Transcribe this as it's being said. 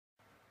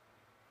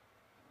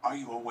Are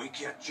you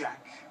awake yet,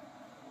 Jack?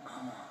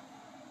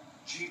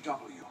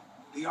 GW,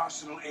 the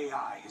Arsenal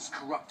AI is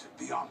corrupted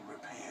beyond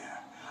repair.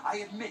 I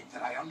admit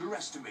that I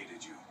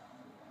underestimated you.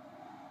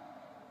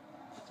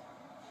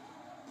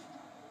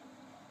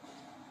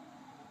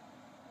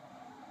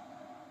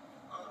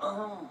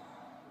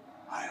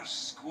 I'll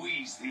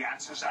squeeze the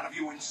answers out of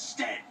you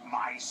instead,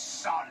 my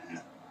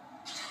son.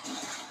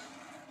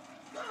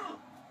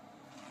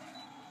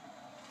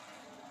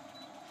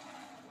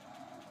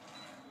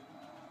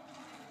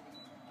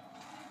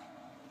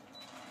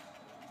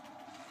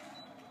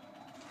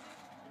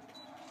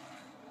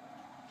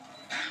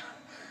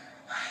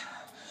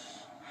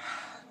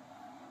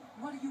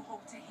 What do you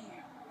hope to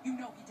hear? You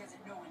know he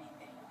doesn't know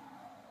anything.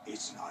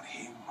 It's not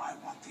him I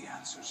want the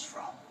answers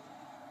from.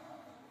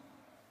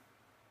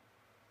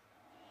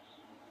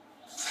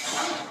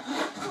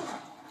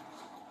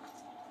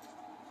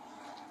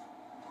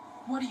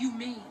 What do you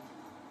mean?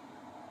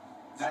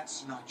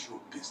 That's not your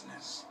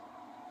business.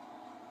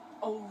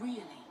 Oh,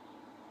 really?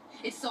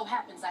 It so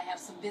happens I have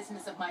some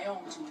business of my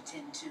own to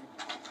attend to.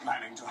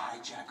 Planning to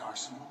hijack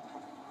Arsenal?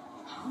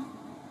 Huh?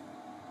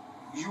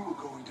 You were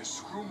going to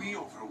screw me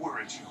over,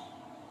 weren't you?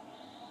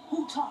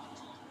 Who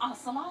talked?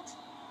 Ocelot?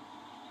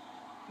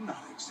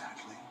 Not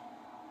exactly.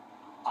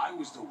 I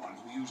was the one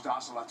who used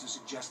Ocelot to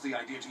suggest the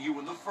idea to you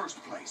in the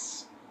first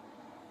place.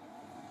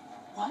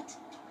 What?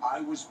 I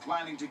was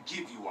planning to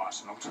give you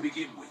Arsenal to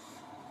begin with.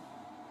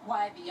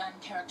 Why the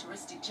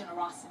uncharacteristic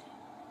generosity?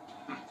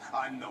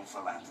 I'm no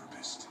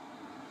philanthropist.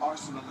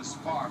 Arsenal is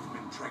far from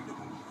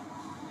impregnable.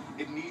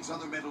 It needs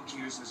other Metal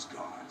Gears as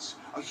guards,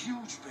 a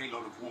huge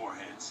payload of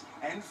warheads,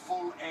 and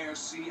full air,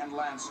 sea, and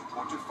land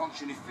support to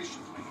function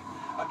efficiently.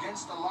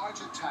 Against a large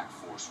attack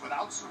force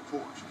without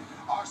support,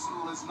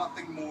 Arsenal is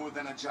nothing more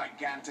than a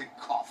gigantic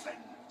coffin.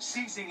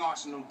 Seizing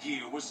Arsenal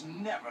gear was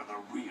never the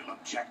real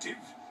objective.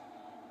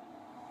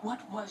 What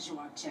was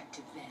your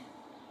objective then?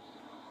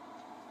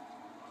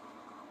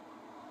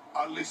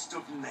 A list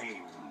of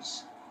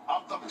names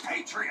of the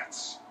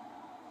Patriots.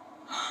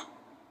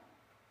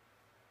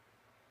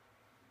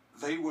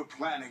 They were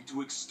planning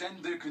to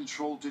extend their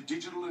control to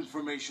digital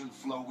information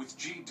flow with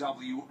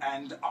GW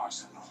and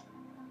Arsenal.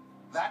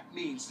 That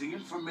means the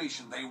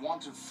information they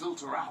want to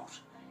filter out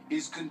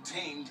is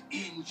contained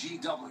in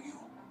GW,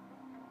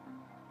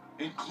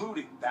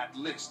 including that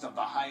list of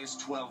the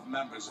highest 12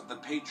 members of the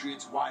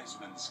Patriots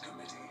Wiseman's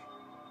Committee.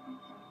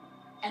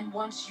 And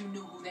once you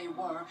knew who they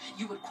were,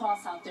 you would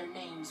cross out their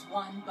names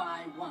one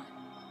by one,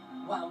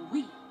 while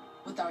we,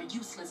 with our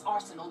useless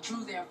arsenal,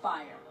 drew their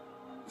fire.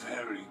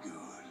 Very good.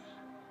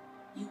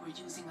 You were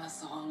using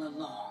us all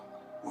along.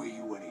 Were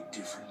you any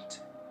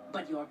different?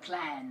 But your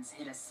plans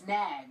hit a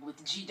snag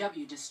with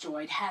GW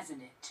destroyed,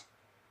 hasn't it?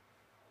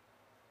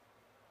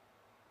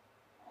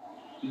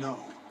 No,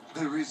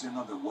 there is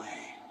another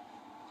way.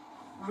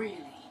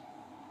 Really?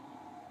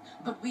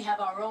 But we have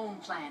our own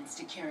plans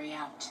to carry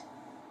out.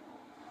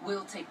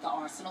 We'll take the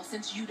arsenal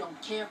since you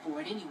don't care for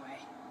it anyway.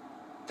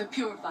 The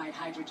purified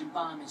hydrogen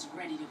bomb is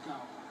ready to go.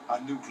 A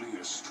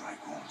nuclear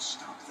strike won't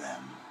stop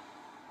them.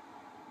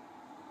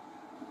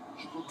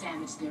 It will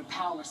damage their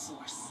power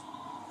source.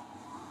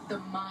 The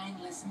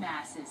mindless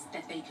masses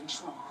that they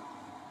control.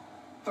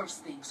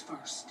 First things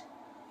first.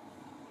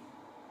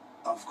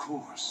 Of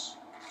course.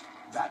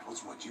 That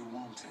was what you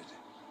wanted.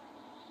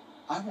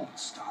 I won't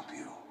stop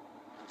you.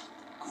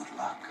 Good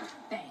luck.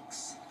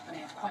 Thanks, but I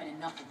have quite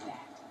enough of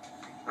that.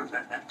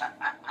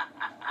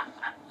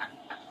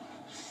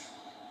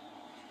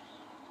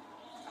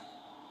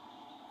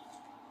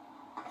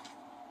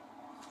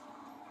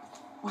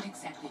 What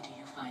exactly do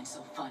you find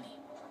so funny?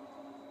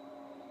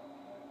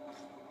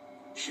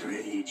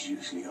 Charades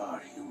usually are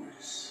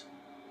humorous.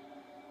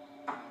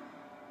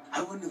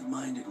 I wouldn't have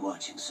minded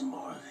watching some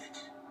more of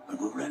it, but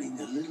we're running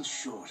a little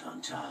short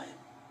on time.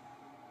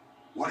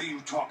 What are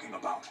you talking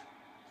about?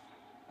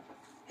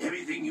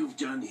 Everything you've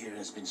done here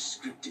has been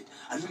scripted.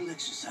 A little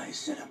exercise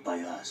set up by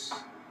us.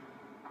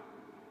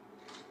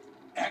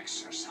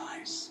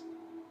 Exercise?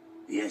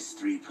 The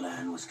S3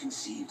 plan was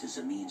conceived as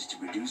a means to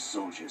produce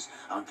soldiers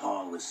on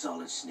par with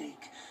Solid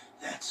Snake.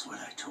 That's what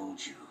I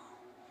told you.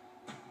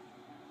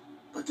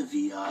 But the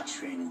VR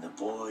training the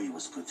boy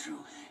was put through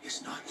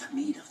is not the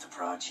meat of the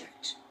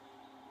project.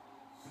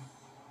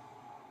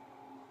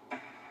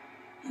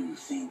 You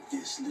think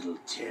this little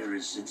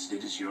terrorist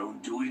incident is your own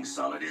doing,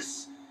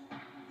 Solidus?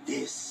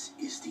 This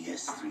is the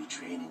S3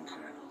 training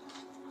kernel.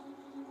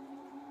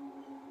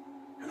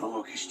 An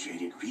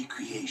orchestrated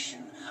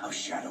recreation of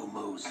Shadow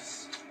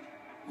Moses.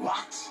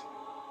 What?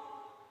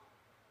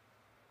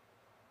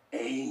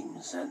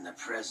 Ames and the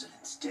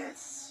president's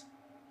deaths.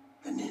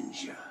 The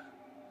ninja.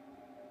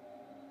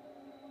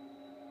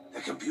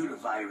 The computer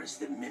virus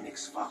that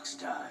mimics Fox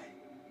Die.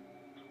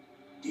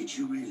 Did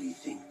you really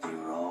think they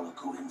were all a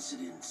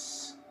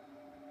coincidence?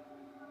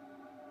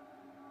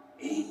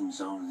 Ames'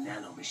 own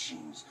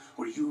nanomachines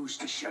were used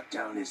to shut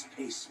down his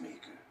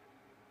pacemaker.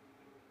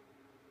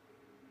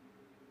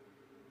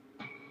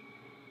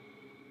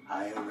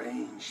 I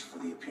arranged for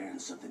the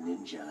appearance of the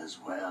ninja as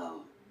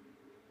well.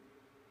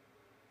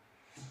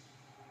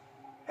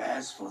 As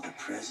As for the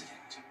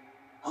president,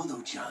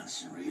 although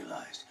Johnson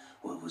realized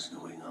what was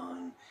going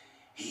on,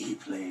 he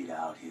played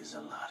out his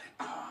allotted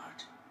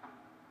part.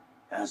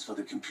 As for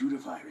the computer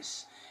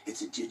virus,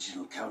 it's a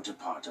digital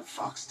counterpart of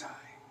Foxtie.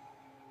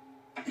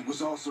 It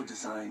was also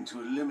designed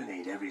to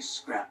eliminate every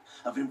scrap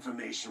of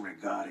information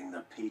regarding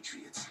the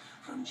Patriots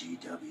from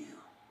GW.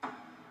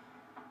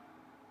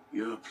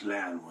 Your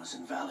plan was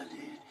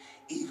invalidated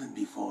even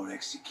before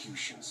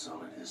execution,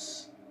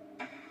 Solidus.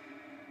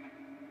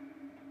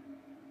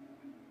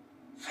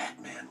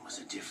 Fat Man was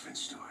a different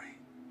story.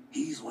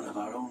 He's one of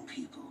our own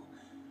people.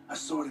 A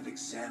sort of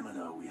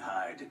examiner we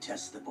hired to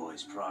test the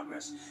boy's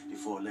progress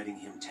before letting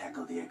him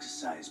tackle the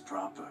exercise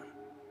proper.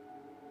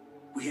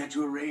 We had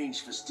to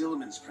arrange for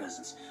Stillman's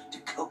presence to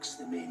coax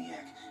the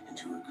maniac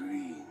into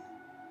agreeing.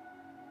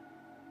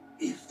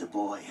 If the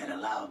boy had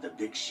allowed the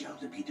big shell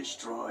to be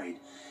destroyed,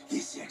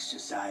 this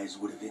exercise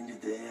would have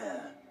ended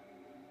there.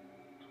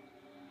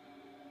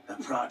 The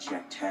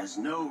project has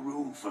no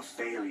room for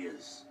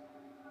failures.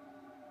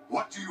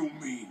 What do you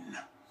mean?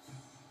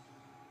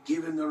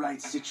 Given the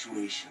right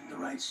situation, the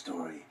right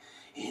story,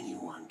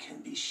 anyone can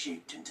be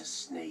shaped into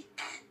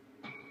Snake.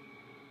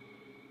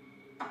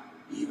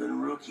 Even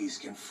rookies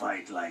can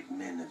fight like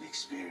men of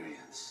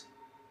experience.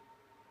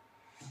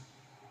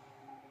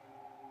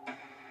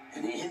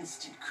 An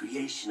instant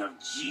creation of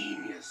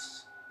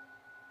genius.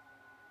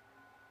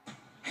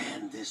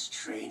 And this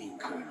training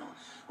kernel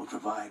will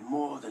provide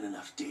more than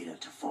enough data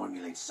to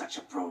formulate such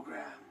a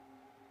program.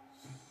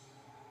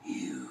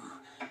 You,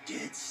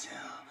 Dead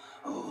Cell,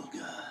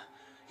 Olga,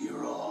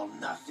 you're all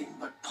nothing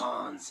but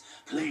pawns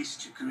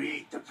placed to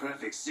create the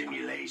perfect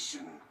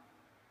simulation.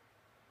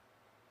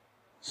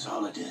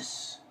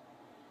 Solidus,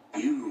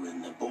 you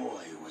and the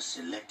boy were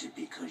selected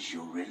because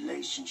your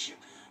relationship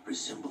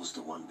resembles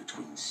the one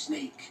between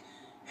Snake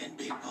and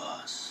Big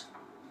Boss.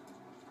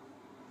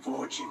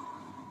 Fortune,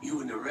 you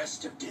and the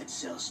rest of Dead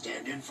Cell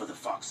stand in for the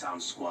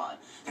Foxhound squad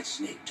that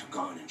Snake took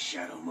on in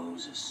Shadow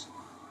Moses.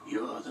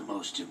 You're the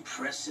most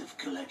impressive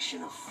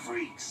collection of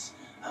freaks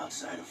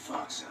outside of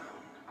Foxhound.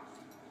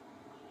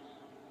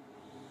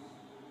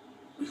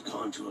 We've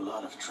gone to a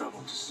lot of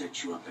trouble to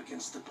set you up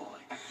against the boy.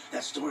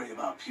 That story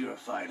about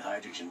purified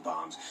hydrogen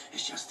bombs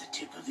is just the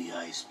tip of the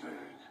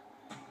iceberg.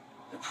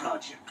 The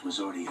project was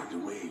already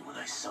underway when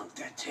I sunk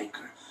that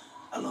tanker,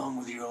 along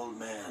with your old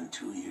man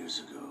 2 years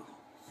ago.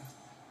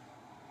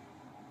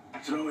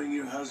 Throwing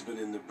your husband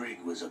in the brig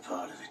was a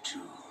part of it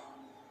too.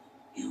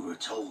 You were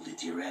told that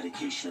the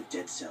eradication of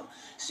Dead Cell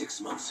 6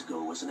 months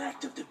ago was an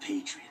act of the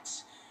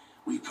Patriots.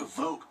 We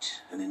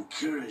provoked and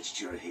encouraged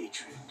your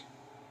hatred.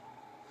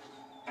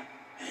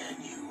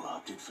 And you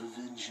opted for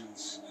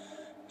vengeance,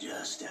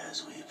 just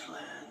as we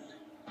planned.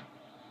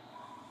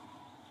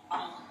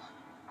 All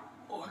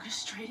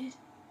orchestrated?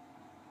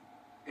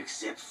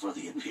 Except for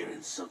the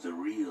appearance of the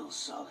real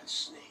Solid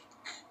Snake.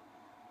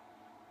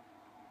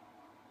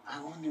 I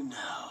wonder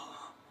now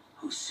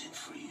who sent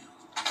for you.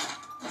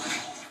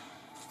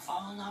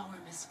 All our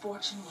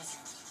misfortune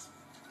was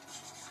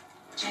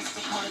just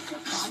a part of your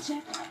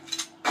project?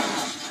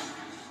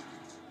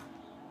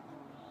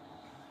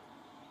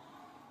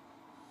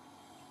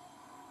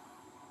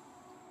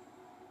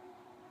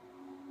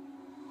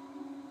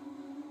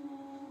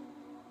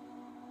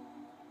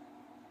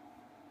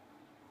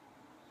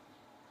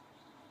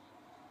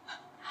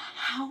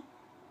 How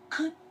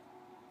could...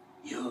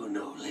 You're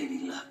no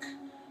Lady Luck.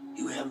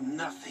 You have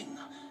nothing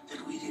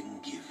that we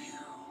didn't give you.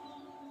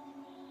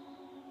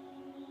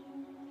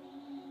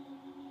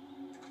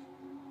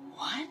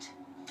 What?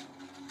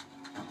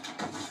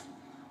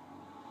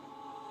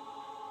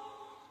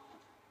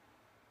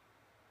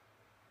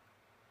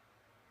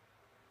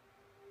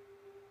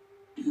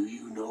 Do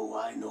you know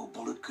why no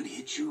bullet could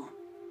hit you?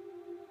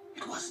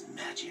 It wasn't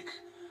magic,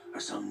 or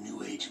some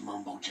new age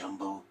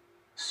mumbo-jumbo.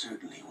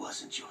 Certainly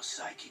wasn't your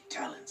psychic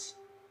talents.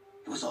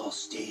 It was all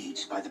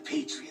staged by the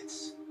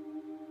Patriots.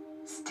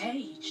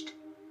 Staged?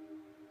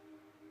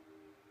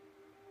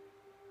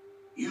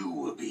 You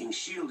were being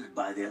shielded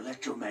by the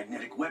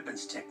electromagnetic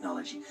weapons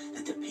technology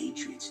that the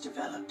Patriots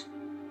developed.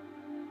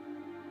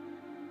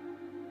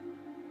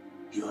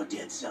 Your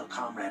Dead Cell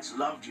comrades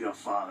loved your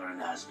father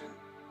and husband.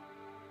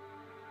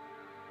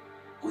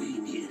 We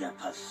needed a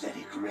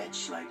pathetic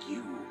wretch like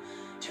you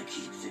to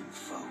keep them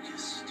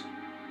focused.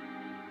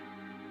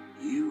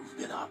 You've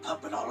been our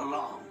puppet all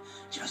along,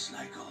 just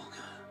like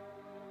Olga.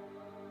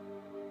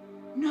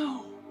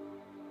 No.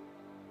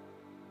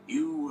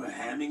 You were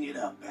hamming it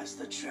up as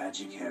the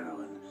tragic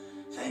heroine,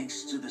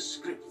 thanks to the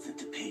script that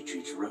the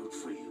Patriots wrote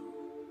for you.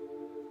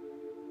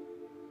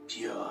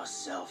 Pure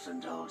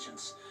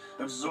self-indulgence,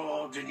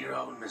 absorbed in your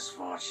own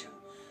misfortune.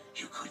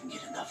 You couldn't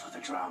get enough of the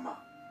drama.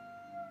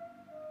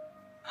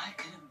 I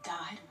could have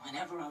died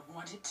whenever I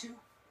wanted to.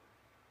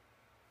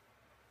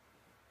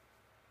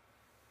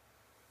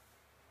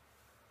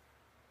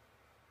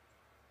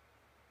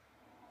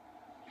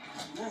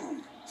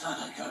 Thought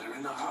I got her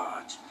in the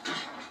heart.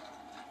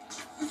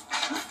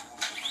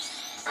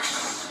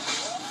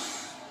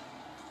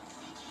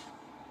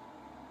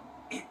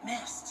 It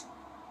missed.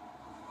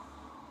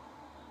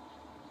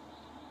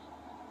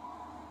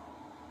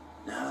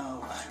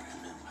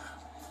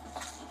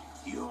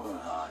 Your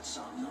heart's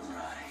on the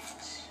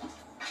right.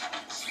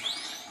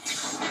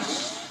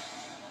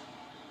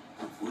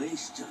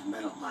 Waste of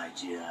metal, my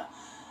dear,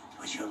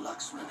 but your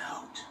luck's run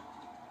out.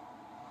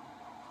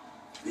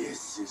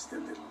 This is the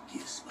little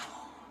gizmo.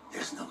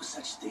 There's no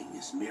such thing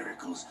as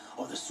miracles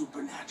or the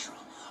supernatural.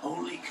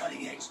 Only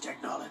cutting-edge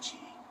technology.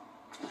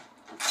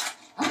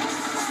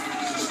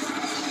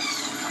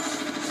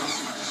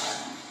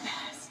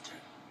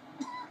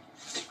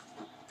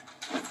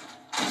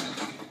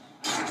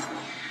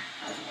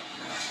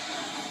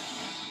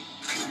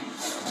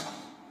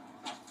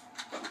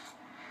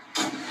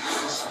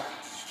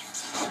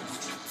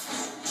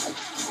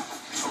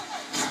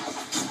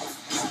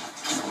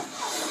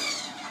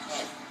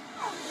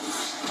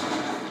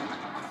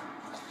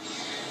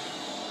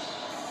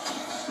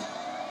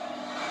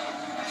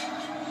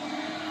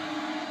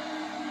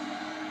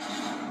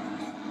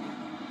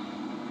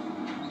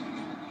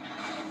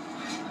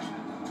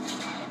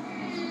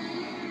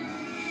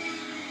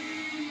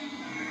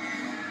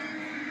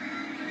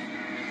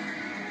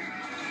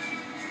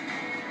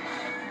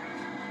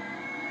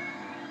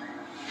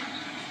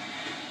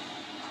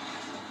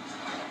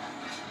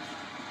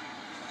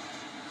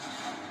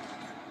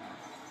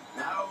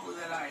 Now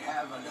that I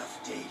have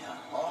enough data,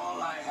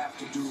 all I have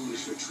to do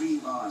is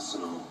retrieve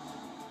Ocelot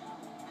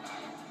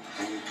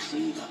and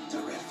clean up the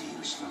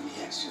refuse from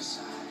the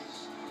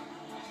exercise.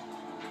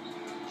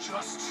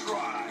 Just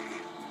try.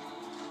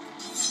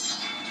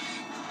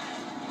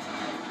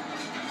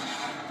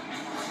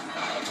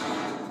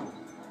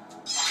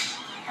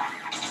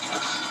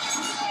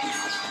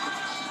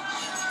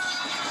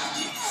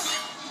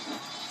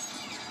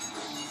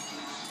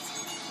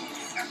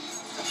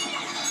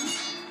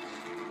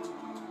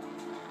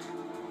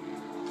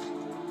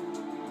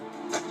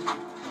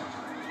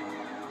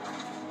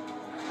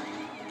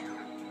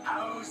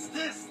 How's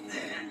this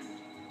then?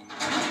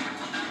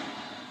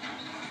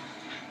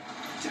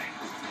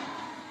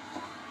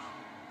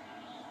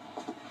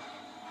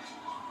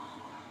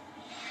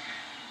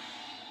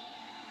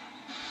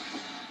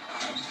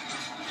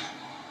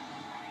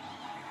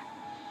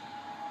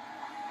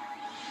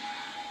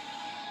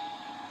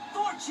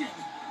 Fortune!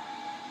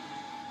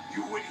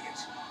 You idiot!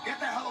 Get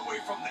the hell away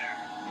from there!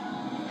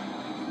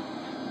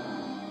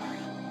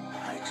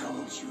 I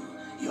told you,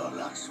 your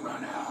luck's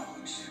run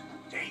out.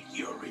 Take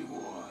your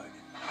reward.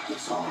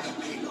 It's all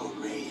the payload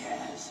Ray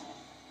has.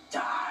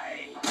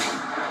 Die!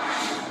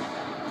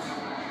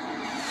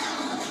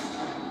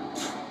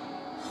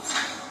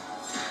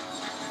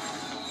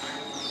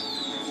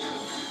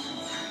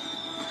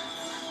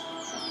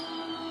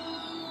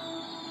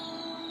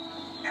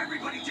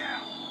 Everybody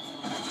down!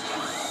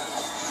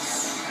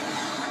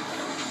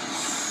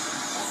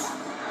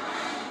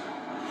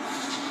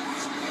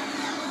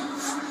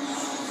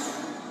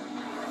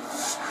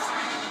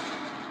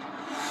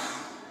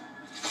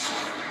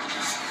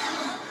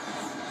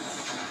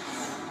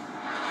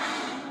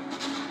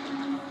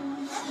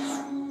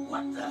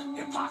 What the?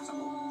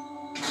 Impossible!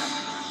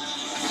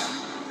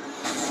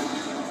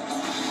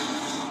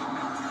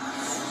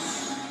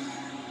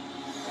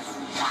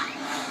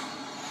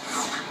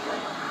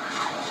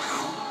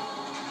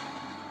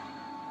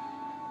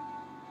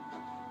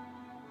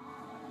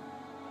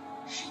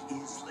 She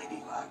is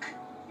Lady Luck.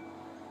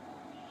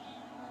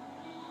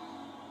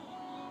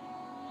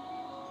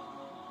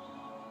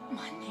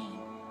 My name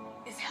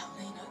is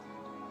Helena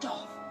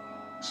Dolph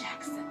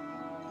Jackson,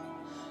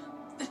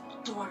 the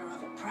daughter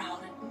of a proud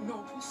and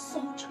noble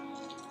soldier.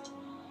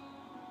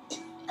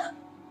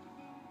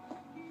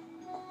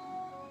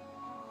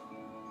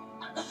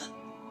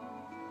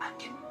 I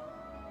can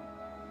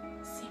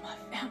see my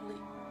family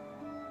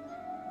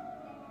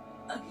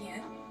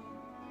again.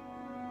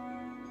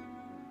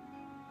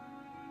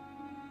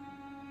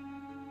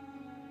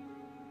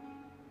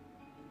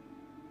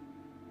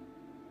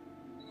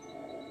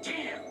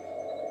 Damn!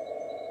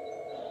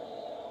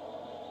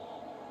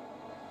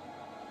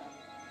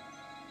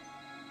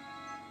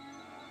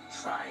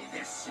 Try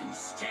this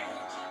instead.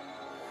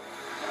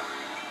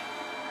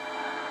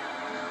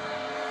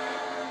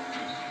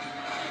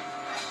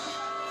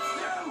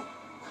 No!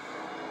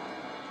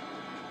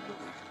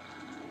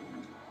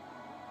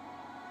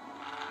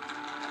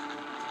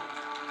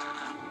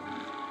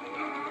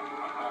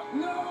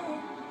 No!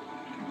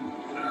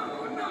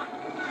 No, not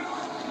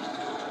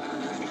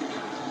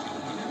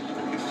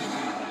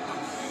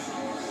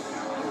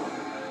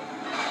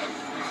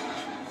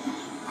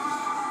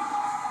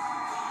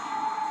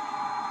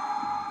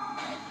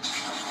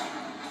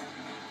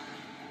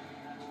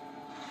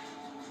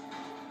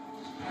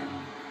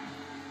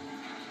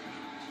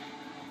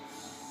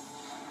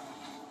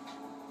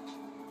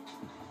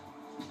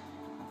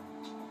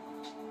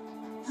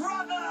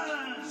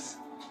Brothers!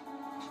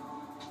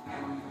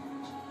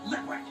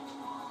 liquid!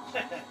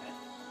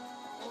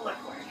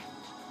 Liquid.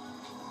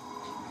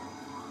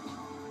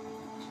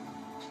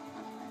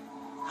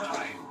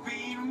 I've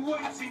been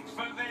waiting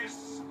for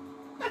this!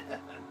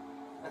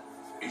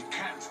 It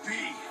can't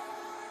be.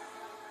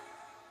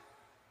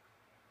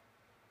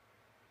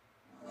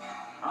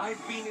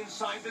 I've been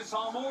inside this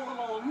arm all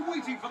along,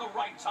 waiting for the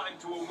right time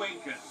to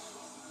awaken.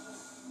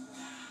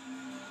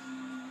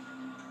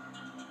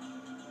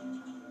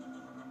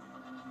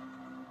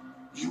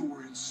 You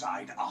were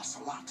inside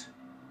Ocelot?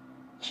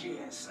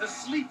 Yes, a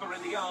sleeper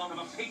in the arm of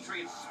a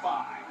Patriots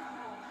spy.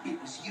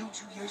 It was you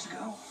 2 years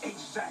ago?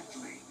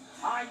 Exactly.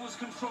 I was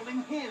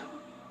controlling him.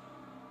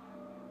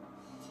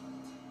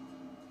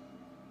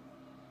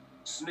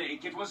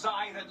 Snake, it was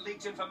I that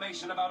leaked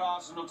information about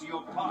Arsenal to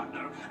your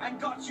partner and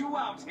got you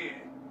out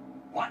here.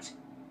 What?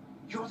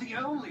 You're the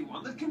only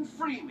one that can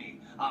free me.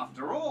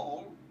 After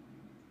all...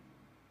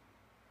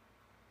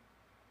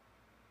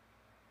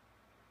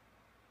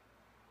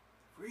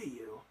 Free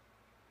you?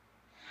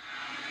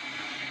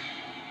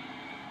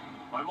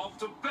 I'm off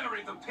to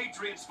bury the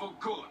Patriots for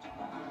good.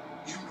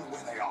 You know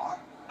where they are?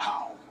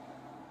 How?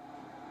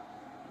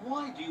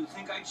 Why do you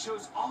think I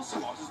chose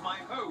Ocelot as my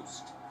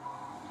host?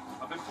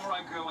 But before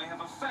I go, I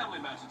have a family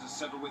matter to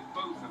settle with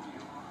both of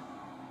you.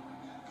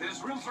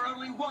 There's room for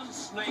only one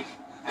Snake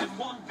and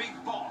one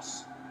big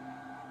boss.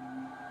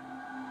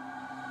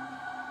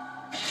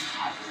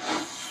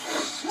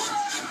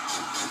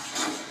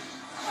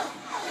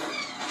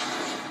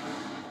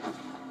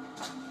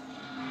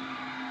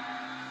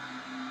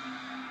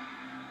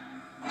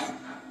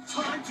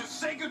 Time to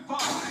say goodbye!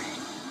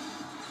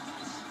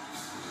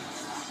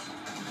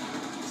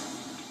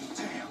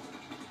 Damn.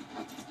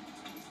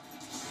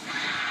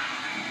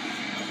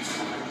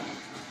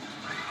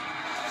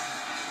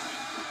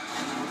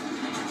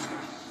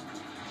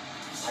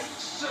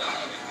 So,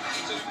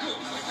 it's a good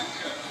way to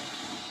go.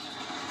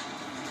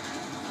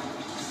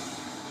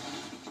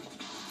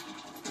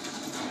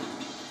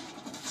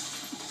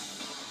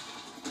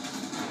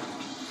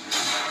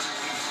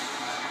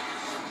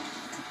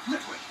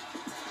 Liquid!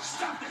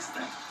 Stop this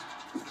thing!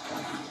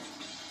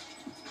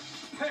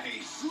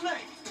 Hey,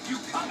 Snake, you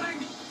coming?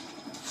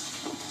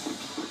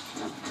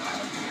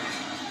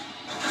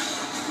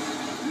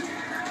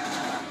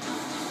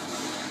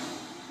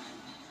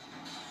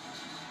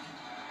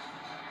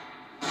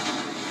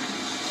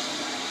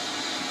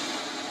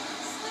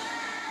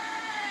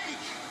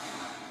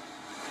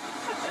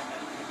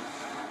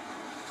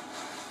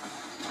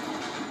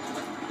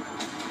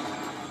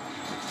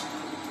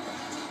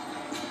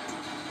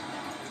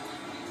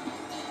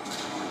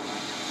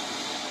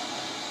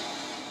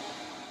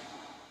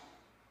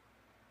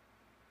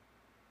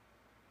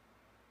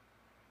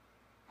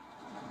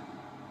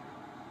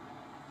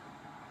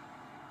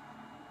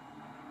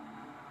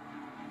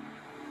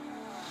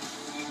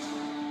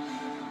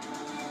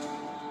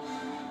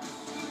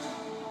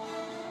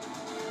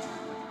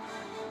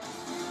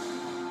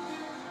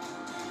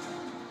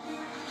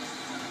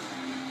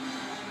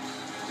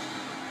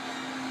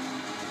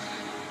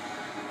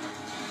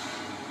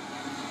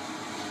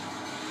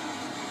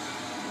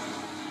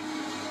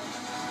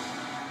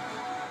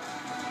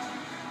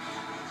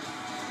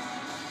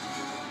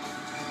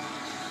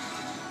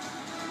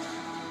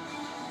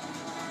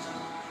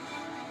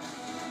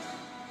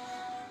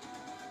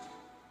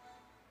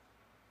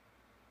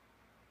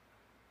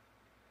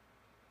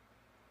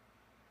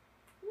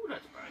 Ooh,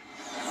 that's bright.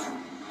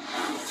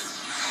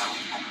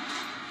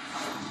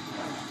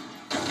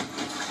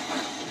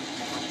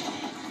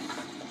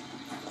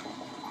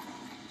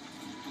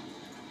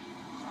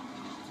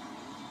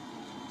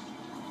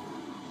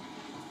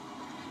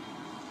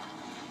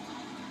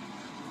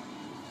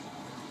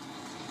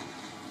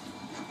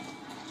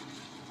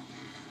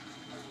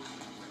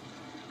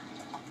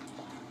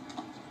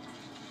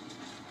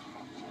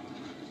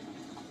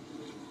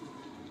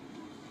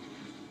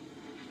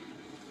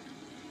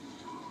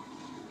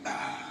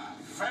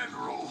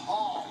 Federal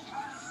Hall.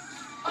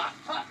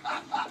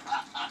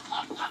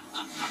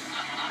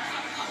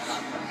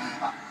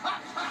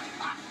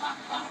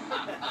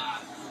 What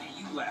are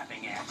you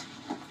laughing at?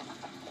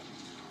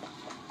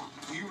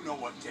 Do you know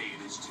what day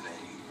it is today?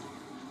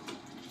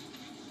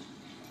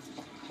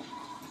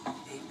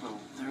 April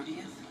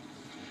 30th?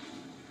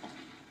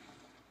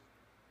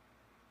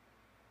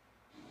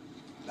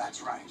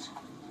 That's right.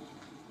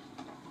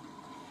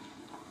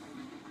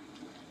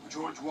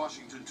 George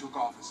Washington took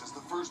office as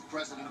the first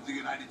president of the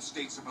United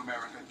States of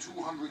America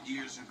 200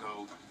 years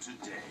ago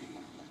today.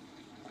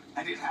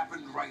 And it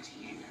happened right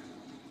here.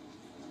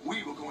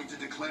 We were going to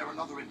declare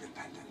another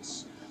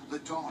independence, the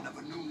dawn of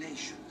a new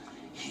nation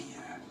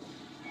here.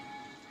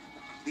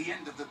 The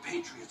end of the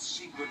Patriots'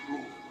 secret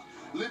rule,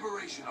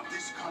 liberation of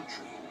this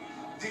country.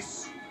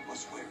 This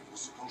was where it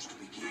was supposed to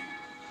begin.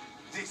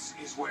 This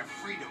is where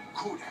freedom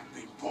could have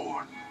been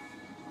born.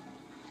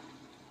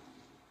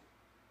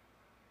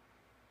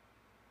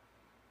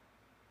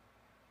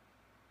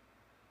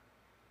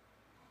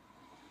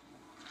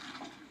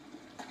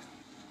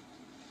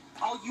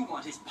 All you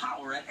want is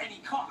power at any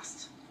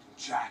cost.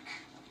 Jack,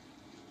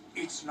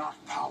 it's not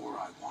power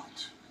I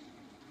want.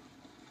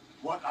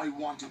 What I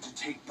wanted to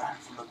take back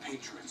from the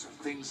Patriots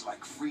are things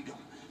like freedom,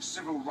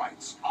 civil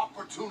rights,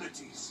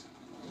 opportunities.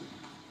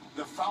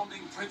 The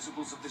founding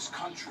principles of this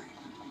country.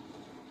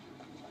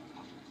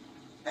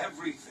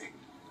 Everything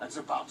that's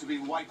about to be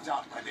wiped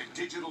out by their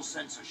digital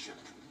censorship.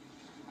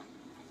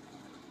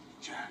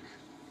 Jack,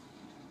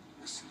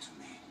 listen to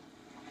me.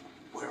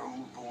 We're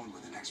all born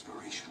with an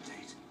expiration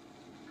date.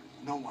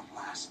 No one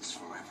lasts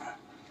forever.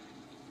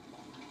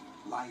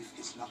 Life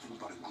is nothing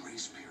but a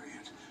grace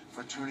period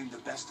for turning the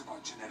best of our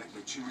genetic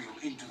material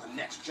into the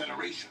next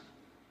generation.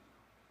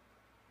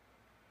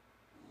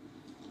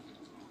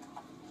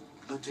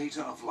 The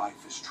data of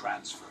life is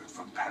transferred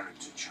from parent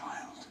to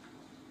child.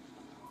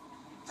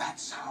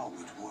 That's how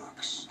it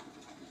works.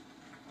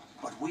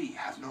 But we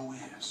have no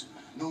heirs,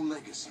 no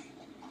legacy.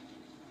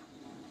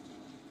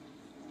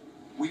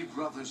 We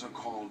brothers are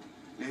called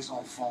les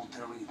enfants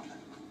terribles,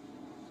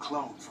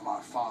 cloned from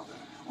our father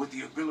with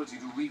the ability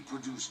to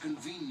reproduce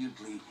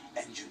conveniently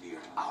engineered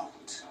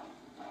out.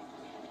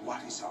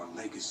 What is our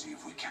legacy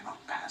if we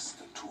cannot pass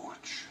the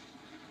torch?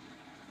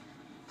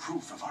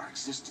 Proof of our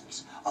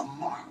existence, a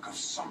mark of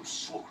some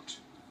sort.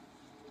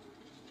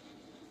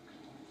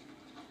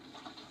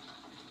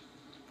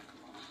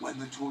 When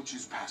the torch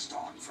is passed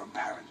on from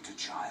parent to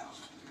child,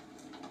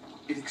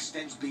 it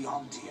extends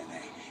beyond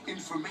DNA.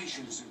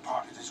 Information is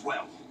imparted as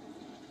well.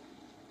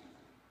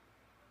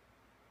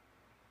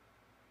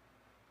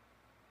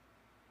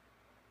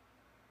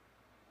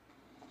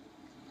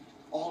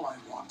 All I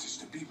want is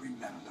to be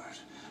remembered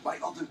by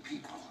other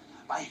people,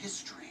 by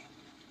history.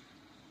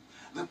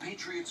 The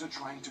Patriots are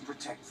trying to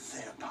protect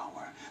their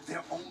power,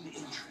 their own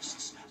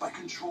interests, by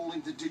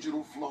controlling the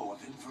digital flow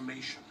of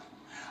information.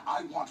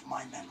 I want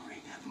my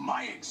memory,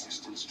 my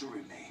existence to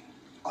remain.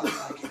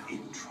 Unlike an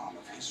intron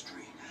of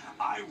history,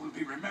 I will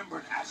be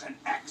remembered as an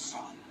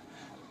axon.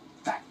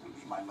 That will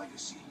be my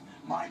legacy,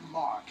 my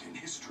mark in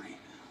history.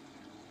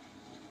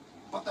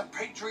 But the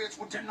Patriots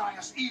would deny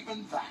us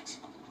even that.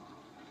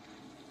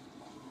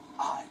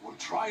 I will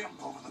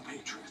triumph over the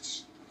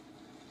Patriots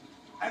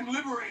and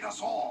liberate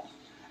us all,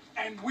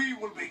 and we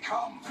will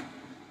become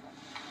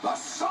the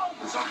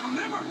Sons of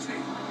Liberty.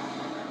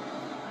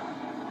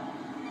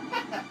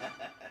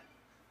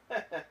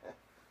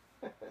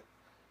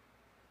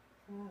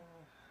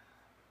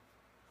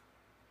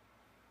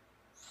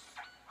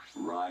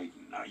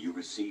 Raiden, are you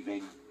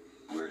receiving?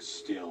 We're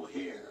still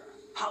here.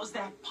 How's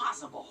that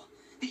possible?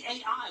 The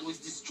AI was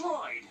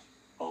destroyed.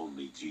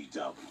 Only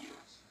GW.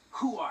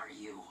 Who are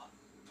you?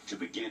 To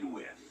begin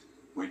with,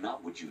 we're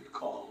not what you'd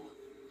call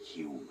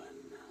human.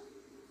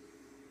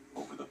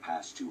 Over the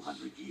past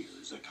 200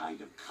 years, a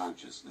kind of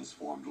consciousness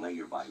formed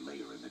layer by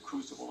layer in the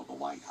crucible of the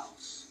White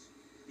House.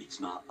 It's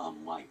not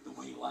unlike the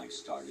way life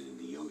started in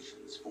the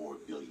oceans 4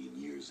 billion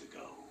years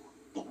ago.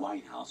 The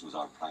White House was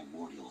our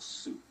primordial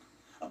soup,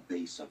 a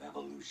base of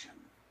evolution.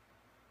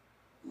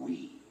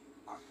 We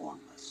are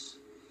formless.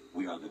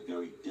 We are the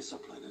very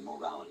discipline and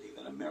morality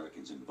that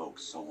Americans invoke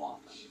so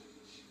often.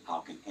 How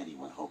can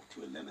anyone hope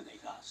to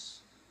eliminate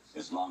us?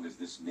 As long as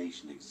this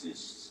nation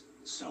exists,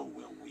 so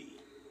will we.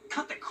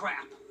 Cut the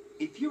crap!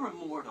 If you're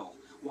immortal,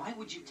 why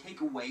would you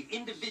take away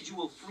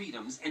individual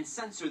freedoms and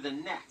censor the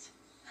net?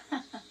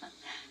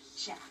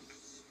 Jack,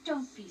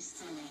 don't be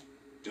silly.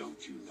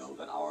 Don't you know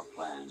that our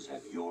plans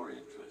have your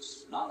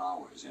interests, not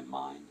ours, in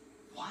mind?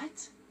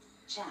 What?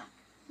 Jack,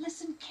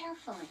 listen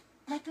carefully,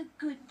 like a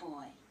good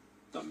boy.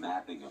 The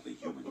mapping of the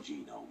human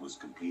genome was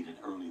completed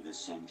early this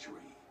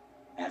century.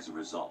 As a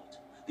result,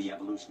 the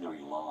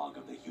evolutionary log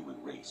of the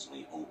human race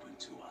lay open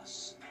to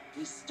us.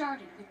 We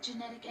started with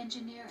genetic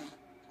engineering,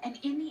 and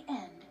in the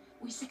end,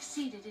 we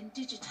succeeded in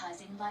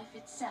digitizing life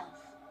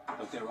itself.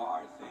 But there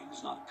are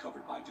things not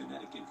covered by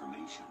genetic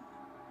information.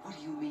 What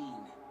do you mean?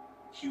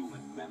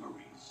 Human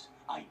memories,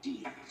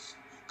 ideas,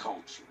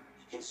 culture,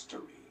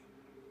 history.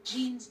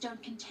 Genes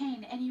don't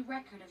contain any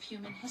record of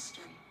human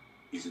history.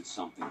 Is it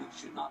something that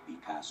should not be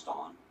passed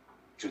on?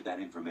 Should that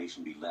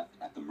information be left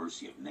at the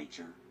mercy of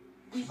nature?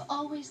 We've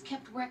always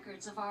kept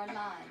records of our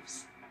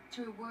lives,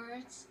 through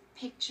words,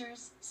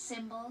 pictures,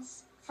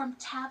 symbols, from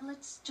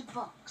tablets to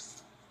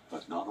books.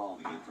 But not all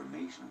the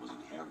information was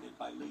inherited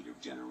by later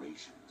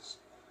generations.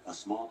 A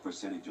small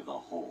percentage of the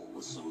whole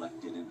was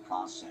selected and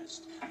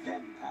processed,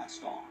 then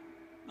passed on.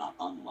 Not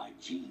unlike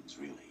genes,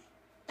 really.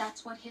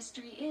 That's what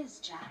history is,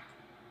 Jack.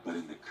 But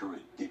in the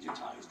current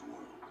digitized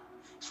world,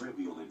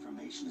 trivial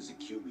information is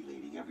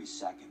accumulating every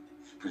second,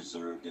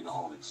 preserved in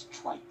all its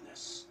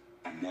triteness,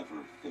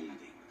 never fading,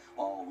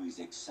 always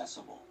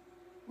accessible.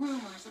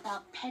 Rumors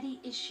about petty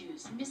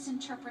issues,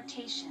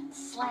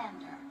 misinterpretations,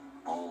 slander.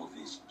 All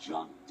this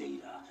junk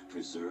data,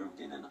 preserved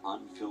in an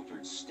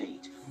unfiltered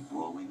state,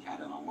 growing at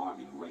an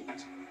alarming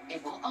rate.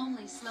 It will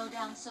only slow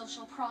down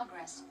social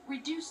progress,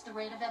 reduce the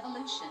rate of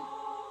evolution.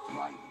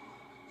 Right.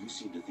 You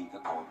seem to think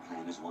that our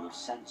plan is one of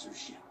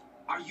censorship.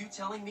 Are you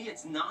telling me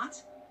it's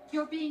not?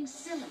 You're being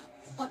silly.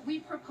 What we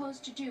propose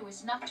to do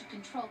is not to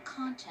control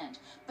content,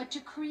 but to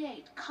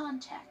create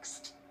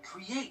context.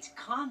 Create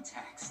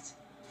context.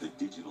 The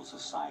digital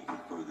society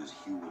furthers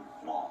human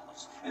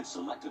flaws and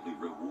selectively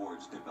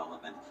rewards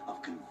development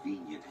of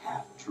convenient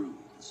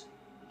half-truths.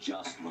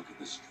 Just look at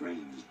the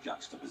strange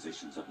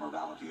juxtapositions of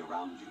morality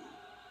around you.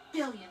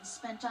 Billions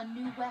spent on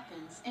new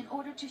weapons in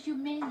order to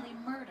humanely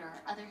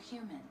murder other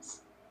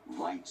humans.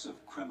 Rights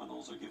of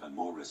criminals are given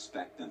more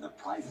respect than the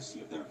privacy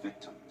of their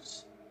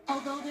victims.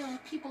 Although there are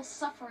people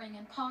suffering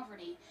in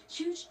poverty,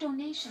 huge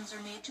donations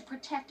are made to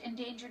protect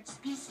endangered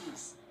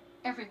species.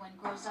 Everyone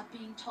grows up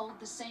being told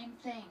the same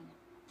thing.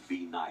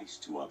 Be nice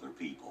to other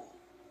people.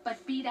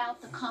 But beat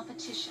out the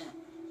competition.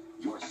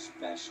 You're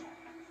special.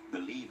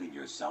 Believe in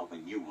yourself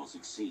and you will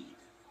succeed.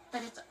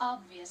 But it's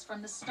obvious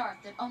from the start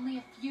that only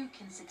a few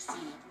can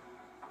succeed.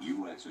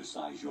 You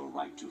exercise your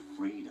right to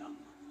freedom,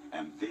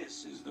 and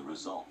this is the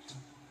result.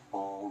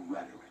 All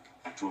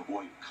rhetoric to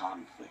avoid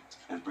conflict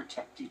and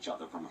protect each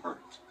other from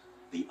hurt.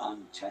 The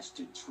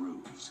untested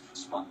truths,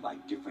 spun by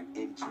different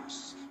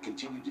interests,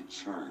 continue to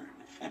churn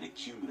and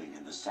accumulate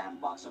in the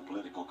sandbox of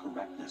political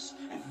correctness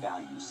and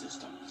value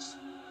systems.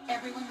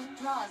 Everyone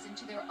withdraws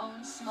into their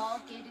own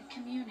small gated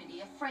community,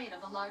 afraid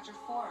of a larger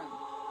forum.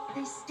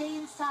 They stay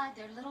inside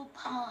their little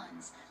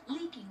ponds,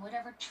 leaking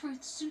whatever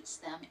truth suits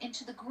them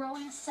into the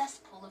growing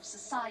cesspool of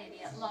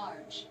society at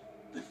large.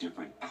 The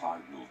different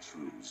cardinal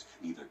truths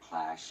neither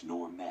clash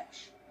nor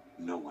mesh.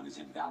 No one is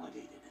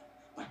invalidated,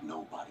 but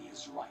nobody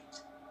is right.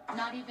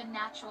 Not even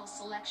natural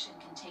selection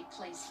can take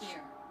place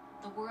here.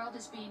 The world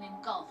is being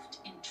engulfed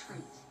in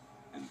truth.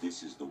 And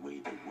this is the way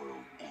the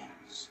world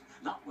ends.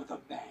 Not with a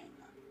bang,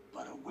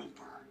 but a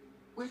whimper.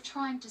 We're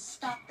trying to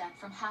stop that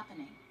from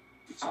happening.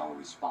 It's our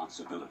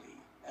responsibility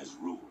as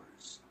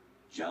rulers.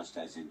 Just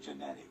as in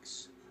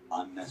genetics,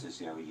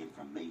 unnecessary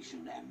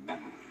information and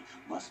memory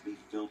must be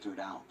filtered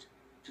out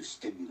to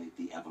stimulate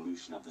the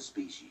evolution of the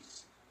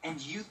species.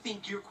 And you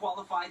think you're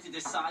qualified to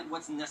decide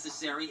what's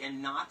necessary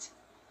and not?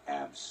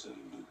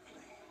 Absolutely.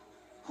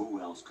 Who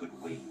else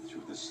could wade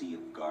through the sea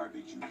of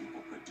garbage you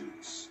people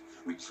produce,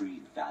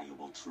 retrieve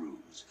valuable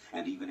truths,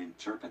 and even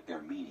interpret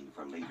their meaning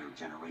for later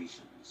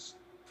generations?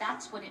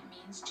 That's what it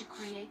means to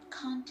create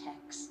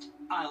context.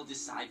 I'll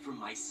decide for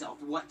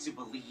myself what to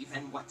believe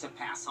and what to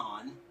pass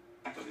on.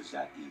 But is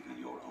that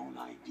even your own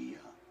idea?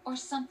 Or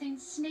something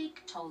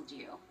Snake told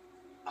you?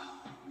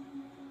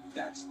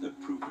 That's the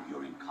proof of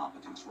your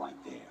incompetence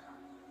right there.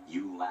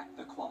 You lack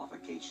the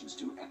qualifications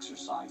to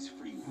exercise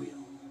free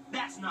will.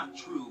 That's not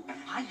true.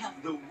 I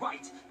have the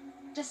right.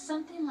 Does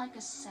something like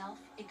a self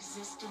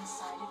exist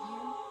inside of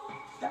you?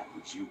 That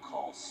which you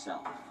call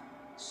self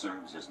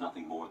serves as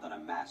nothing more than a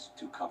mask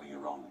to cover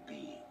your own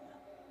being.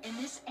 In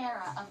this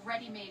era of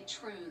ready-made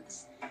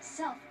truths,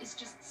 self is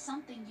just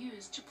something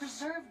used to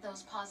preserve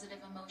those positive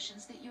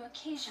emotions that you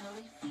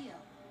occasionally feel.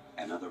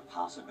 Another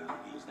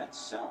possibility is that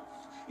self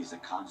is a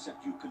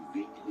concept you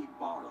conveniently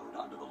borrowed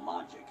under the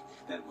logic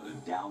that would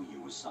endow you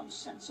with some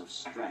sense of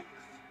strength.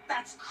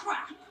 That's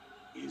crap!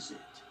 Is it?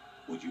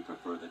 Would you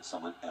prefer that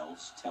someone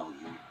else tell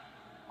you?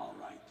 All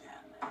right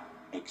then.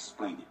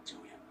 Explain it to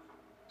him.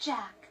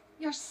 Jack,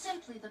 you're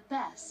simply the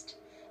best.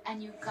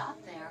 And you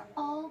got there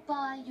all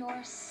by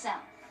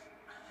yourself.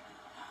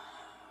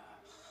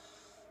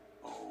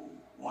 Oh,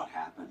 what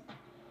happened?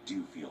 Do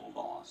you feel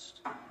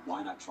lost?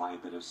 Why not try a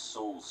bit of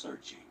soul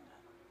searching?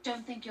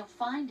 Don't think you'll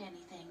find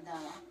anything,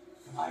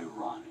 though.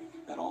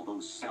 Ironic that although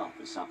self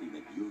is something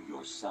that you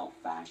yourself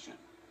fashion,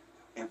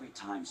 every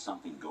time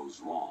something goes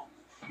wrong,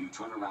 you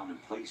turn around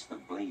and place the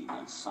blame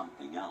on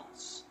something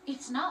else.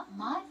 It's not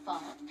my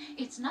fault.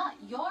 It's not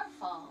your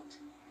fault.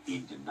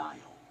 In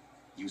denial,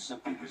 you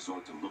simply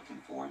resort to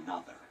looking for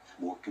another,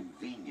 more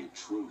convenient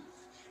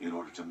truth in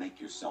order to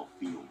make yourself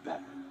feel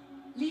better.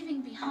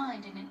 Leaving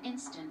behind in an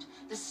instant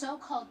the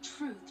so-called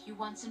truth you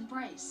once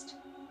embraced.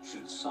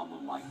 Should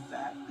someone like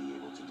that be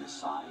able to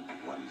decide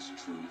what is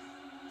truth?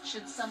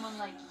 Should someone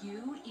like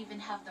you even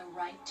have the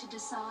right to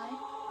decide?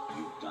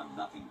 You've done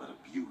nothing but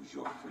abuse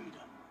your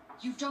freedom.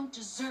 You don't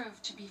deserve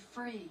to be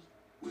free.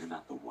 We're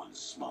not the ones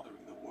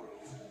smothering the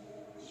world.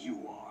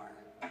 You are.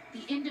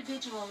 The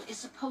individual is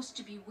supposed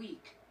to be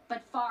weak,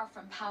 but far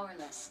from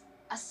powerless.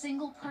 A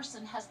single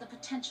person has the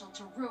potential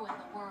to ruin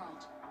the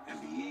world. And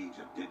the age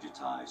of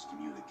digitized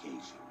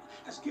communication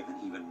has given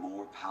even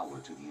more power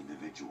to the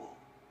individual.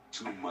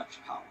 Too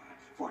much power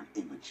for an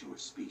immature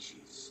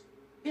species.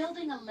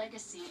 Building a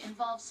legacy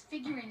involves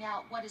figuring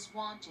out what is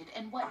wanted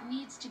and what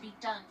needs to be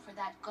done for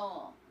that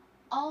goal.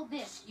 All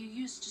this you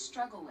used to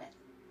struggle with.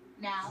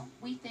 Now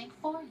we think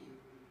for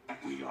you.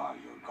 We are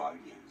your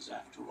guardians,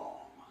 after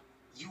all.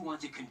 You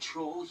want to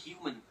control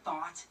human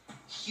thought,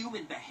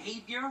 human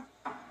behavior?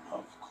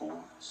 Of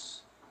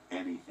course.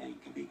 Anything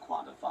can be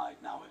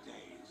quantified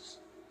nowadays.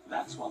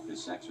 That's what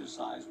this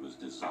exercise was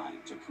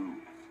designed to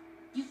prove.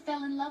 You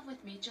fell in love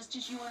with me just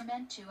as you were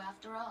meant to,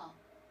 after all.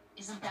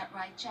 Isn't that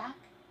right, Jack?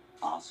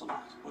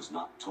 Ocelot was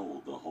not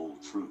told the whole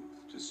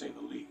truth, to say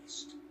the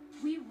least.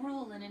 We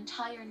rule an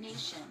entire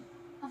nation.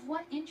 Of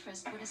what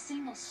interest would a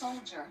single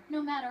soldier,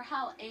 no matter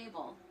how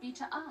able, be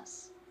to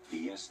us?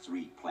 The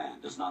S3 plan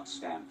does not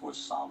stand for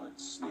solid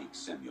snake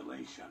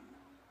simulation.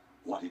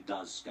 What it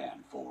does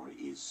stand for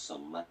is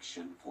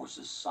selection for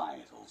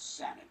societal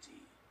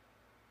sanity.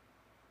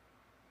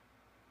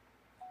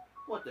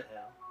 What the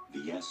hell?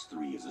 The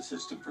S3 is a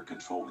system for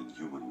controlling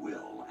human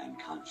will and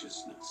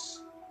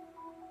consciousness.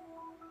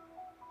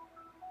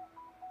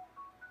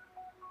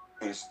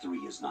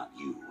 S3 is not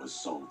you, a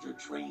soldier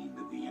trained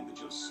in the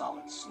image of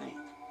Solid Snake.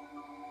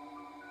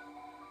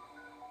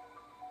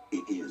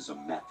 It is a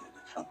method,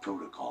 a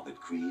protocol that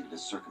created a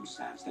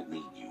circumstance that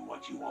made you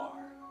what you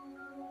are.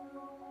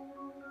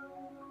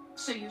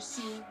 So you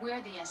see,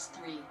 we're the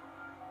S3,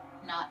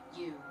 not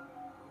you.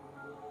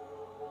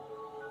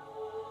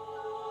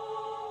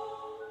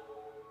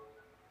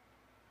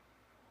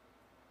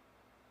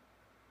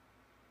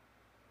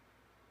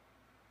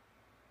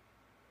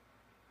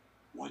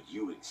 What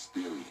you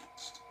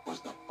experienced was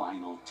the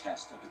final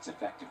test of its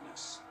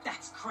effectiveness.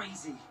 That's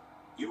crazy.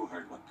 You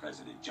heard what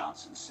President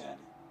Johnson said.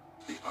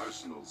 The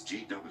Arsenal's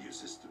GW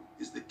system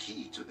is the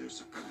key to their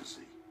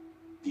supremacy.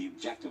 The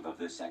objective of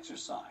this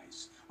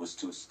exercise was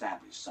to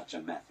establish such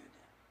a method.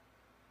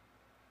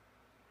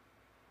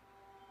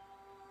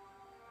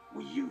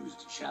 We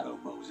used Shadow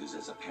Moses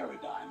as a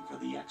paradigm for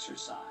the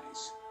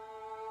exercise.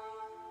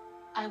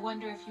 I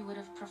wonder if you would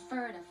have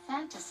preferred a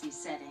fantasy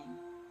setting.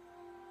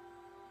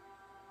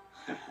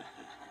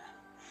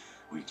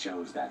 We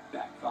chose that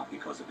backdrop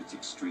because of its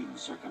extreme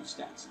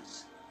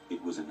circumstances.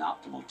 It was an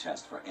optimal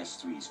test for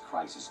S3's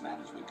crisis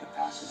management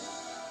capacity.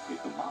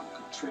 If the model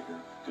could trigger,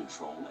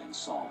 control, and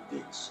solve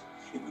this,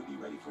 it would be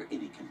ready for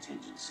any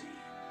contingency.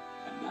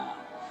 And now,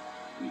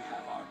 we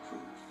have our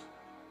proof.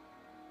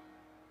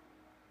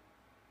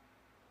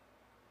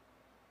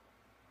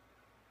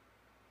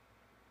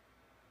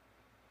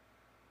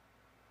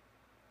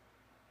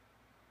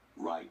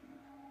 Right.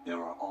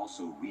 There are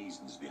also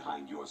reasons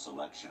behind your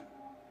selection.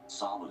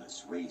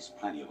 Solidus raised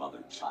plenty of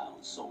other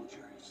child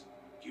soldiers.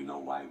 Do you know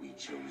why we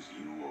chose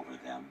you over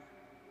them?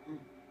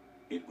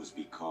 It was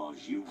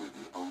because you were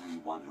the only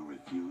one who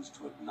refused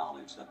to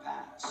acknowledge the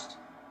past.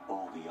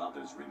 All the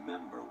others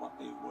remember what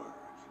they were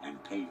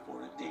and pay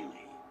for it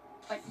daily.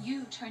 But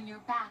you turn your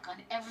back on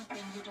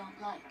everything you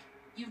don't like.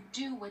 You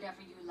do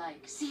whatever you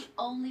like, see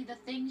only the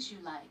things you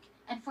like,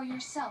 and for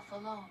yourself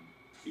alone.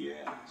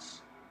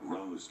 Yes,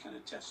 Rose can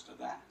attest to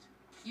that.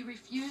 You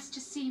refused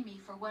to see me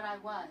for what I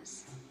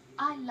was.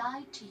 I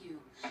lied to you,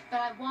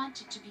 but I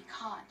wanted to be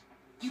caught.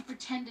 You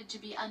pretended to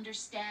be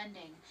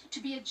understanding,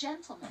 to be a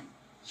gentleman.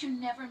 You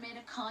never made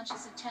a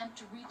conscious attempt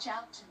to reach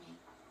out to me.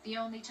 The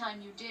only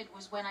time you did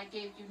was when I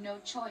gave you no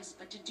choice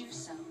but to do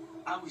so.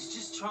 I was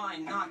just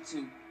trying not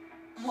to.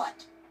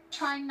 What?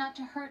 Trying not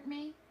to hurt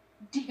me?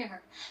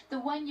 Dear, the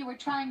one you were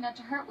trying not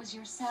to hurt was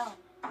yourself.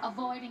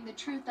 Avoiding the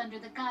truth under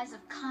the guise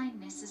of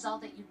kindness is all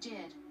that you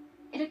did.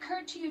 It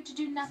occurred to you to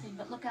do nothing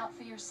but look out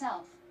for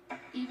yourself.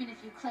 Even if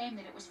you claim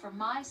that it was for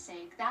my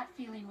sake, that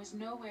feeling was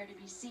nowhere to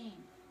be seen.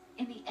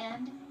 In the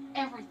end,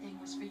 everything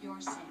was for your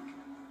sake.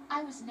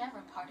 I was never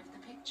part of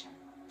the picture.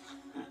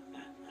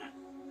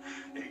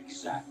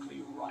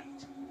 Exactly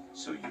right.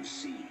 So you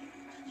see,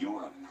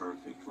 you're a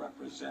perfect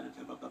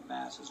representative of the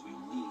masses we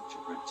need to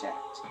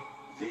protect.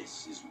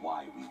 This is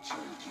why we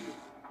chose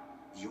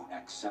you. You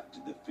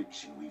accepted the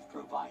fiction we've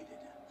provided,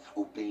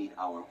 obeyed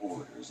our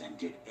orders, and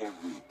did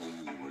everything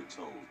you were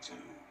told to.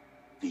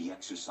 The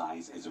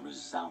exercise is a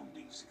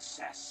resounding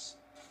success.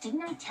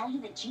 Didn't I tell you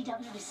that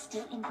GW is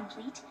still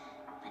incomplete?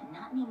 But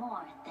not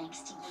anymore, thanks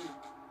to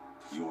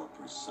you. Your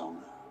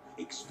persona,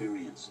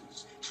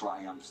 experiences,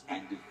 triumphs,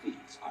 and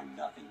defeats are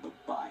nothing but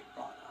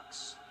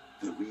byproducts.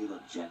 The real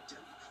objective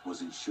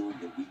was ensuring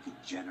that we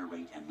could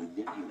generate and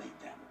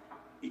manipulate them.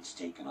 It's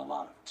taken a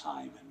lot of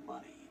time and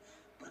money,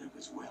 but it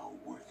was well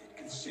worth it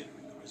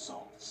considering the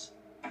results.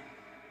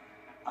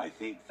 I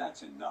think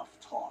that's enough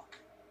talk.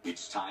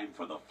 It's time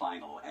for the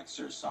final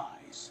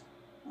exercise.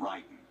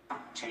 Raiden,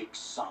 take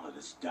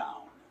Solidus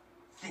down.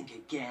 Think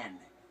again.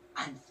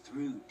 I'm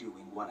through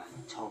doing what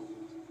I'm told.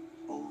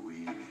 Oh,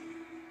 really?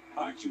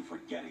 Aren't you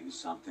forgetting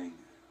something?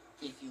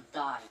 If you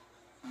die,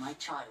 my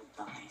child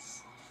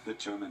dies. The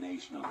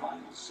termination of vital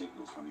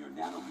signals from your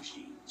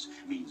nanomachines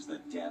means the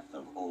death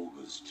of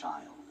Olga's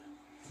child.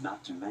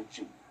 Not to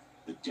mention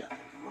the death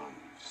of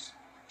Rose.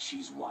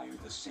 She's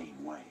wired the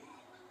same way.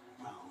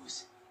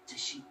 Rose,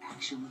 does she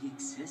actually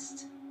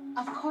exist?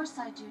 Of course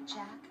I do,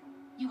 Jack.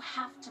 You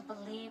have to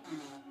believe me.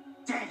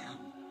 Damn!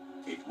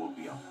 It will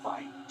be a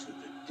fight to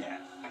the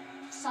death.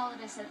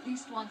 Solidus at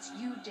least wants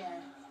you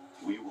dead.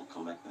 We will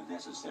collect the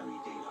necessary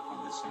data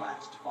from this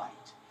last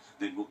fight.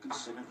 Then we'll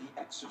consider the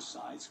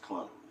exercise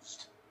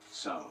closed.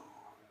 So,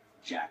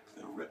 Jack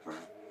the Ripper,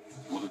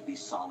 will it be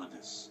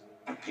Solidus,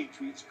 the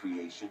Patriots'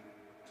 creation,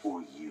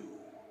 or you,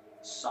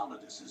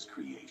 Solidus's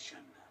creation?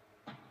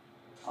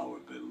 Our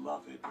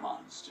beloved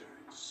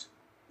monsters,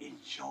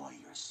 enjoy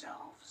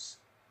yourselves.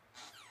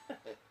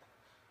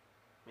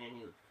 Man,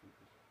 you look creepy.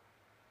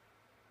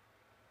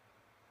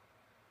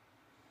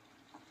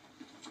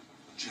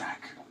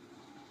 Jack,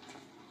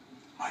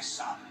 my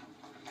son.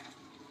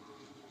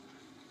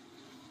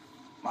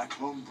 My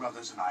clone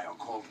brothers and I are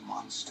called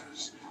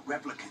monsters,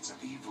 replicates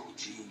of evil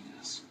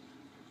genes.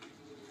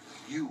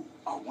 You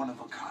are one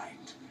of a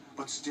kind,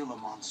 but still a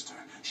monster,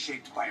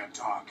 shaped by a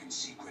dark and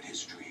secret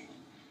history.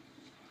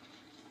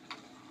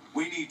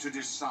 We need to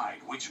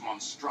decide which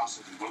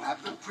monstrosity will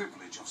have the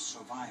privilege of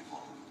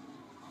survival.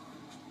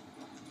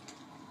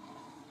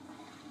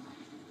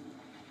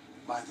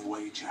 By the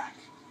way, Jack,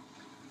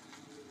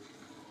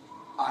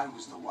 I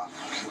was the one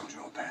who killed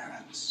your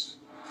parents.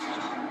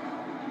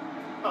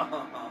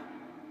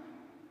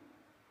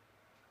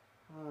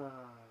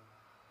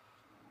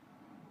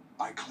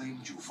 I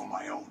claimed you for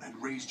my own and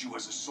raised you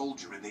as a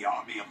soldier in the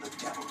army of the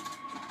devil.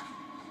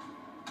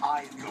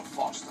 I am your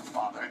foster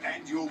father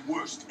and your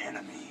worst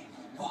enemy.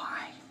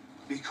 Why?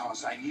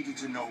 Because I needed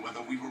to know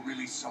whether we were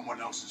really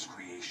someone else's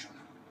creation.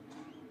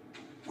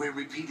 We're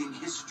repeating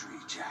history,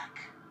 Jack.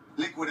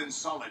 Liquid and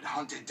Solid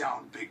hunted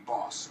down Big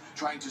Boss,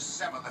 trying to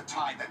sever the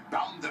tie that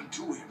bound them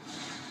to him.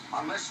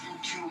 Unless you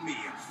kill me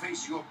and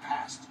face your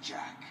past,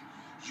 Jack,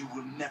 you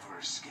will never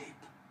escape.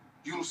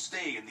 You'll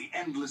stay in the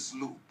endless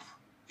loop,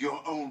 your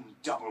own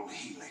double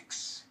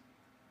helix.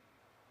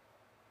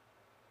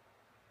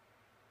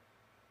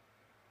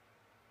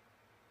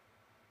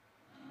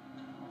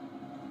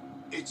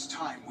 It's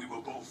time we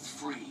were both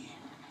free.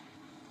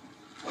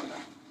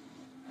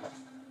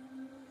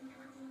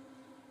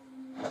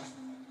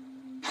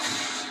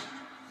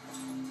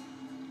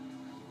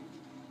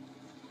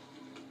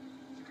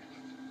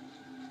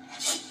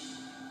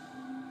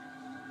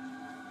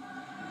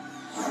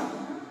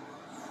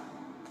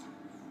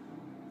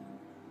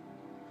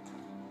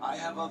 I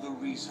have other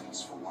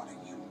reasons for wanting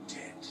you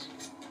dead.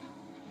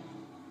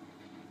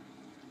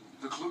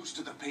 The clues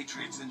to the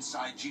Patriots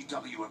inside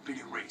GW have been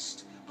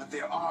erased, but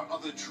there are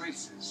other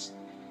traces.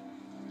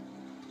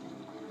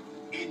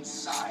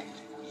 Inside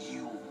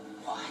you.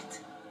 What?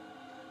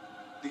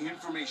 The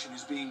information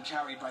is being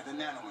carried by the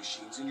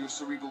nanomachines in your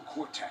cerebral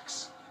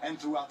cortex and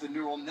throughout the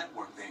neural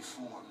network they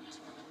formed.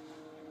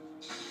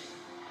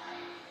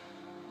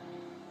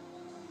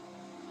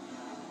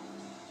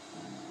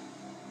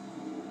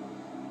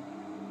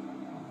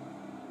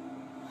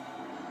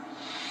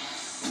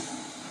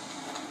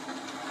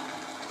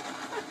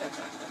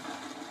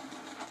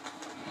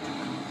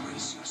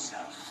 Brace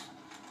yourself.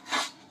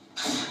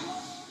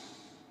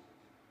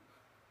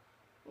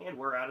 And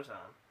we're out of time.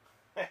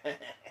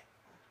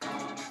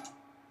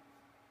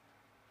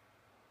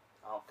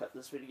 I'll cut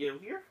this video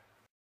here.